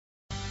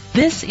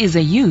This is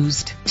a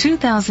used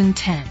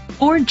 2010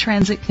 Ford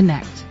Transit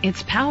Connect.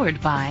 It's powered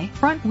by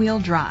front-wheel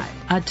drive,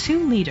 a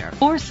 2-liter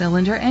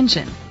 4-cylinder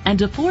engine, and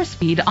a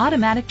 4-speed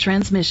automatic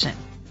transmission.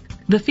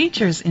 The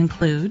features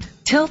include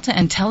tilt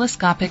and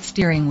telescopic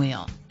steering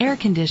wheel, air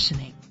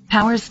conditioning,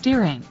 power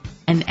steering,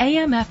 and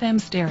AM/FM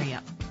stereo.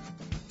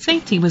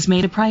 Safety was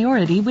made a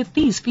priority with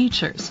these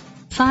features: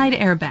 side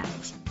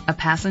airbags, a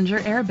passenger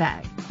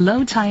airbag,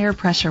 low tire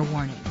pressure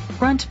warning,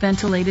 front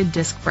ventilated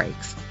disc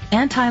brakes,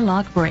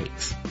 anti-lock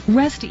brakes.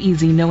 Rest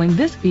easy knowing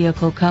this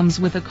vehicle comes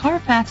with a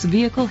Carfax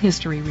Vehicle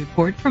History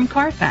Report from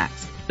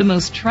Carfax, the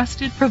most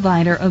trusted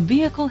provider of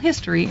vehicle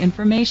history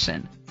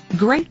information.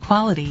 Great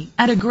quality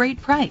at a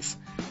great price.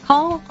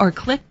 Call or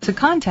click to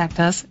contact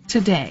us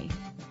today.